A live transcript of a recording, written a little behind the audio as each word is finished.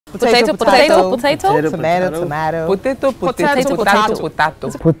Potato, potato, potato. Tomato, tomato. Potato, potato, potato, potato.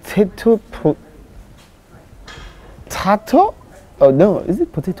 Potato, potato? Oh no, is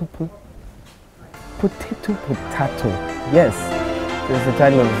it potato? Potato, potato. Yes, it's the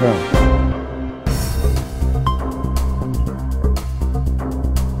title of the film.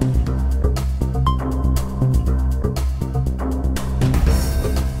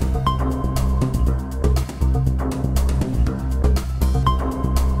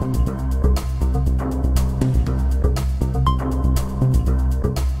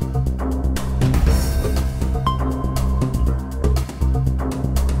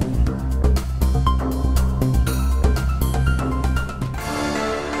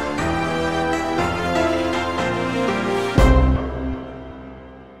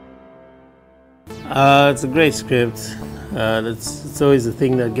 It's a great script. It's always the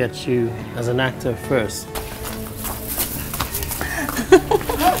thing that gets you as an actor first.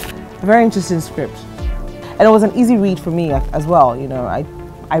 Very interesting script. And it was an easy read for me as well, you know. I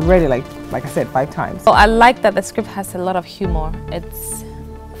read it like I said 5 times. So I like that the script has a lot of humor. It's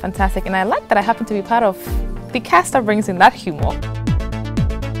fantastic, and I like that I happen to be part of the cast that brings in that humor.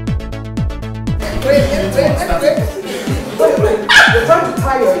 Wait. You're trying to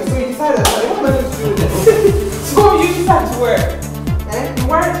tie her, so you decided, what am I going to do with this? So you decide to wear it. You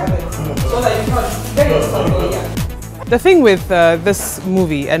wear it so that you can get yourself, yeah. The thing with this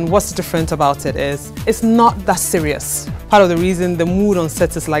movie and what's different about it is it's not that serious. Part of the reason the mood on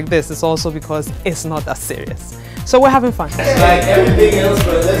set is like this is also because it's not that serious. So we're having fun. Like everything else,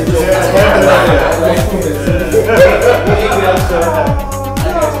 but let's go. That's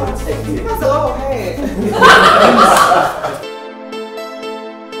a lot of hair.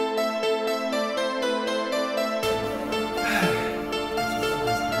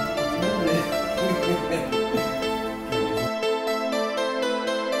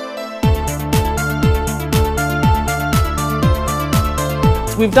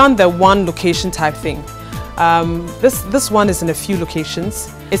 We've done the one location type thing. This one is in a few locations.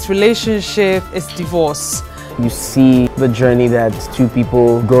 It's relationship, it's divorce. You see the journey that 2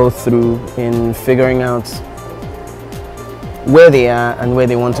 people go through in figuring out where they are and where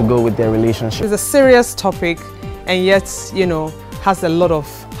they want to go with their relationship. It's a serious topic and yet, you know, has a lot of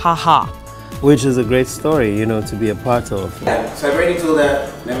ha-ha. Which is a great story, you know, to be a part of. Yeah, so I've already told that.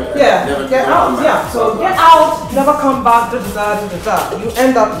 Never Get out. Yeah, so get out, never come back, da-da-da-da-da. You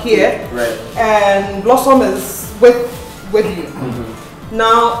end up here, right, and Blossom is with you. Mm-hmm.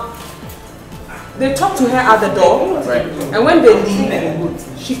 Now, they talk to her at the door, right, and when they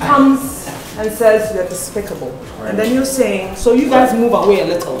leave, she comes and says, you're despicable. Right. And then you're saying, so you guys move away a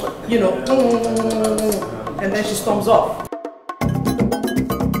little, you know, and then she storms off.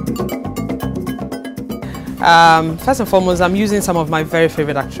 First and foremost, I'm using some of my very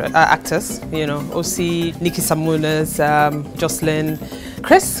favorite actors, you know, OC, Nikki Samunas, Jocelyn,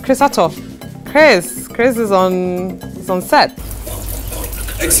 Chris Potahto. Chris is on set.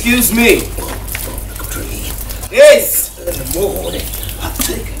 Excuse me. Yes.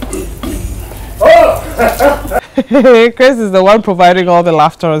 Chris is the one providing all the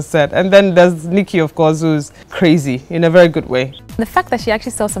laughter on set, and then there's Nikki, of course, who's crazy in a very good way. The fact that she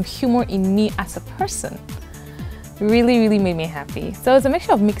actually saw some humor in me as a person really made me happy. So it's a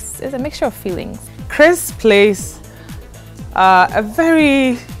mixture of feelings. Chris plays a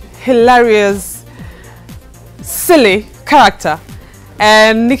very hilarious, silly character,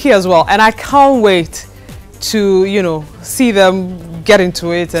 and Nikki as well. And I can't wait to, you know, see them get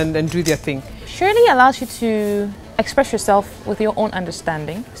into it and do their thing. Shirley allows you to express yourself with your own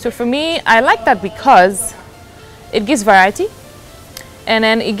understanding. So for me, I like that because it gives variety. And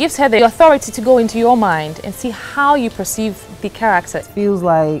then it gives her the authority to go into your mind and see how you perceive the character. It feels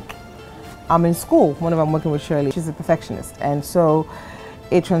like I'm in school whenever I'm working with Shirley. She's a perfectionist, and so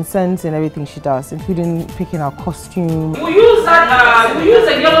it transcends in everything she does, including picking our costume. We use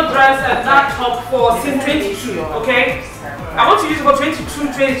a yellow dress and that top for scene 22, okay? I want to use it for 22,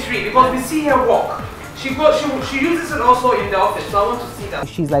 23 because we see her walk. She uses it also in the office, so I want to see that.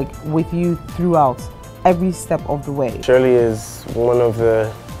 She's like with you throughout. Every step of the way. Shirley is one of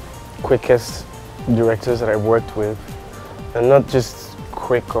the quickest directors that I've worked with, and not just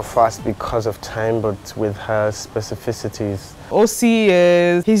quick or fast because of time, but with her specificities. OC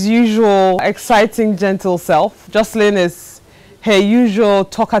is his usual exciting, gentle self. Jocelyn is her usual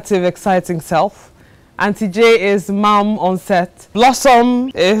talkative, exciting self. Auntie J is mom on set. Blossom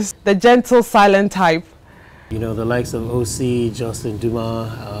is the gentle, silent type. You know, the likes of OC, Jocelyn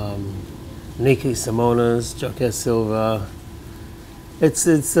Dumas, Nikki Simonas, Joker Silva. It's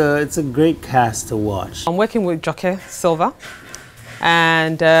a great cast to watch. I'm working with Joker Silva.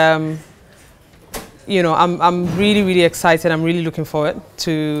 and you know, I'm really, really excited. I'm really looking forward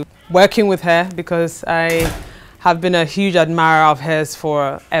to working with her because I have been a huge admirer of hers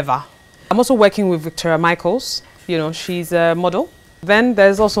forever. I'm also working with Victoria Michaels. You know, she's a model. Then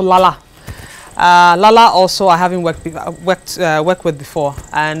there's also Lala. Lala also I haven't worked with before,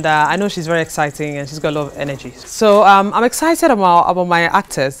 and I know she's very exciting and she's got a lot of energy. So I'm excited about my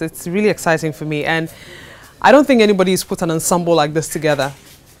actors. It's really exciting for me, and I don't think anybody's put an ensemble like this together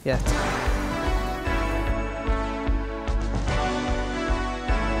yet.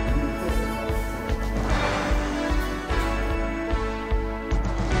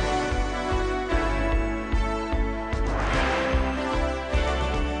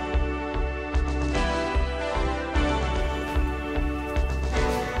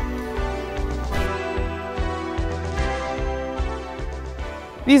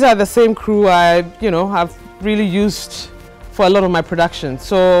 These are the same crew I, have really used for a lot of my productions.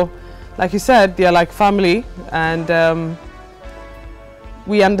 So, like you said, they're like family, and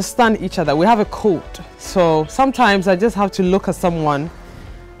we understand each other. We have a code. So sometimes I just have to look at someone,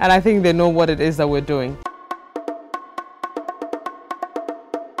 and I think they know what it is that we're doing.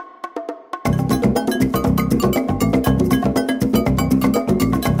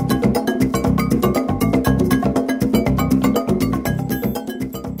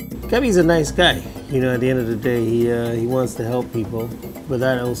 Gabby's a nice guy. You know, at the end of the day, he wants to help people, but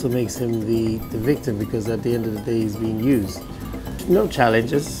that also makes him the victim because at the end of the day, he's being used. No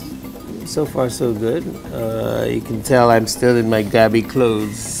challenges. So far, so good. You can tell I'm still in my Gabby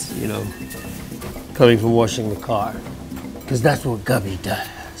clothes, you know, coming from washing the car, because that's what Gabby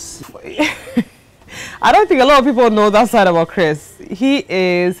does. I don't think a lot of people know that side about Chris. He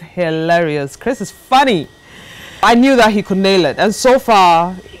is hilarious. Chris is funny. I knew that he could nail it, and so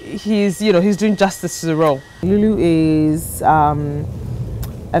far, he's doing justice to the role. Lulu is a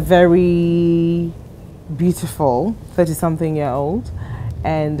very beautiful 30-something-year-old,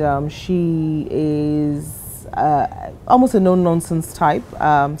 and she is almost a no-nonsense type,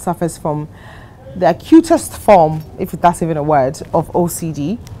 suffers from the acutest form, if that's even a word, of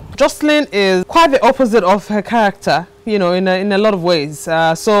OCD. Jocelyn is quite the opposite of her character, in a lot of ways.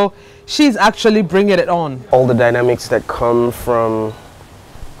 So she's actually bringing it on. All the dynamics that come from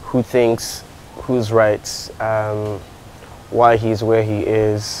who thinks, who's right, why he's where he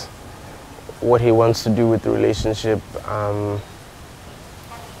is, what he wants to do with the relationship,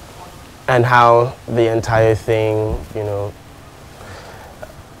 and how the entire thing,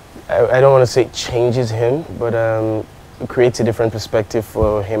 I don't want to say changes him, but creates a different perspective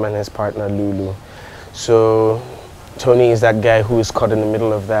for him and his partner Lulu. So Tony is that guy who is caught in the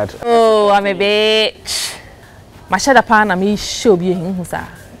middle of that. Oh, I'm a bitch. My shadow pan, I'm sure being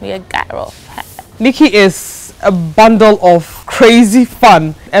me a guy. Nikki is a bundle of crazy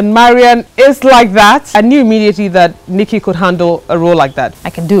fun, and Marian is like that. I knew immediately that Nikki could handle a role like that. I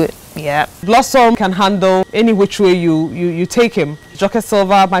can do it. Yeah. Blossom can handle any which way you take him. Joker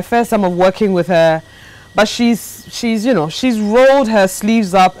Silva, my first time of working with her, but she's rolled her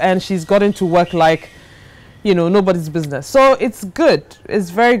sleeves up and she's gotten to work like, nobody's business. So it's good.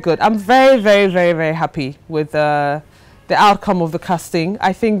 It's very good. I'm very, very, very, very happy with the outcome of the casting.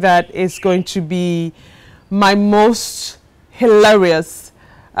 I think that it's going to be my most hilarious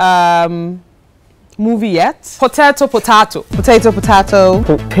movie yet. Potahto, Potahto. Potato, potato.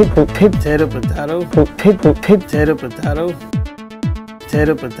 Potato, potato. Potato, potato.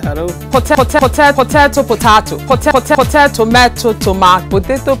 Potato, potato. Potato, potato. Potato, tomato, tomato.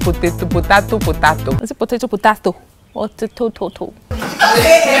 Potato, potato, potato, potato. Is it potato, potato? Or toto?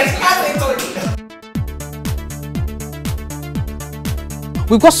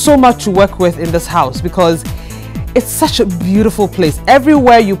 We've got so much to work with in this house because it's such a beautiful place.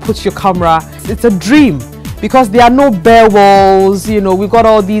 Everywhere you put your camera, it's a dream because there are no bare walls. We've got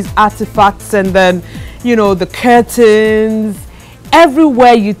all these artifacts, and then, the curtains.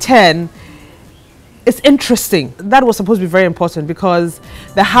 Everywhere you turn, it's interesting. That was supposed to be very important because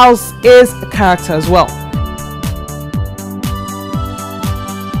the house is a character as well.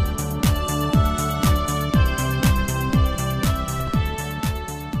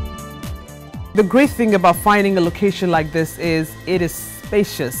 The great thing about finding a location like this is it is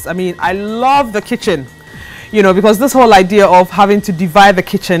spacious. I mean, I love the kitchen, because this whole idea of having to divide the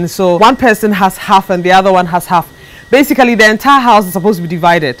kitchen, so one person has half and the other one has half. Basically, the entire house is supposed to be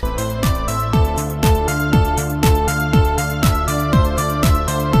divided.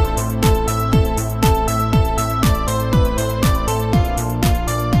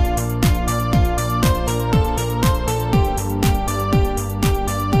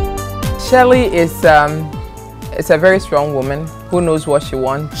 Shelley is It's a very strong woman who knows what she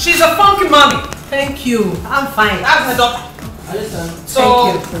wants. She's a funky mommy. Thank you. I'm fine. That's her daughter.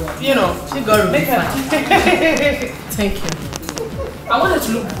 So, you know, She got to be make her. fine. Thank you. I want her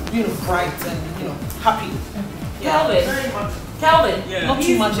to look, you know, bright and, you know, happy. Calvin. Calvin. Not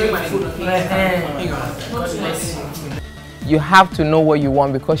too much in my food, okay? God bless you. You have to know what you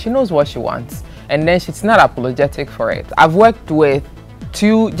want because she knows what she wants. And then she's not apologetic for it. I've worked with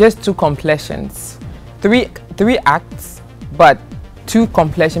just two complexions. Three acts, but two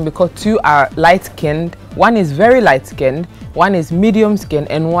complexion because two are light-skinned. One is very light-skinned, one is medium-skinned,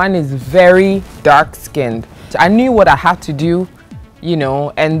 and one is very dark-skinned. I knew what I had to do, you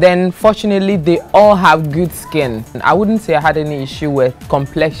know, and then fortunately they all have good skin. I wouldn't say I had any issue with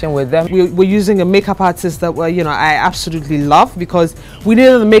complexion with them. We're using a makeup artist that, well, you know, I absolutely love because we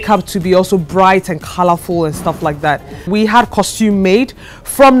needed the makeup to be also bright and colorful and stuff like that. We had costume made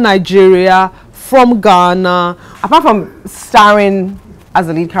from Nigeria, from Ghana. Apart from starring as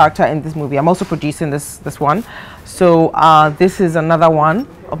a lead character in this movie, I'm also producing this one. So this is another one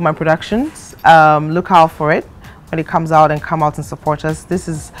of my productions. Look out for it when it comes out and come out and support us. This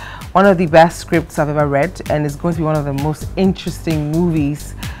is one of the best scripts I've ever read, and it's going to be one of the most interesting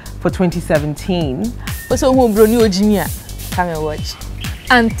movies for 2017. Also, come and watch.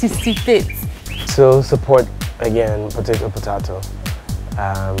 Anticipate. So support again, Potahto.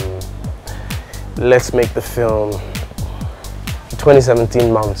 Let's make the film 2017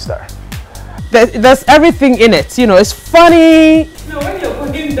 monster. There's everything in it, you know, it's funny. No, when you're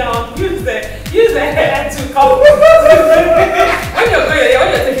going down, use the head to come. When you're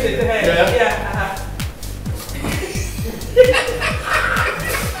taking it to head. Yeah.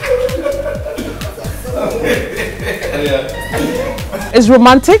 It's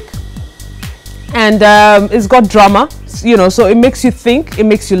romantic and it's got drama, you know, so it makes you think, it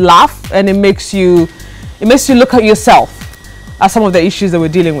makes you laugh, and it makes you look at yourself at some of the issues that we're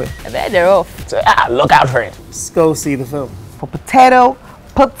dealing with. I bet they're off. So look out for it. Let's go see the film. For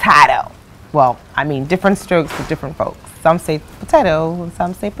Potahto. Well, I mean, different strokes for different folks. Some say potato, and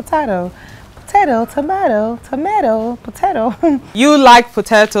some say potato. Potato, tomato, tomato, potato. You like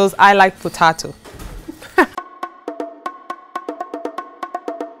potatoes, I like Potahto.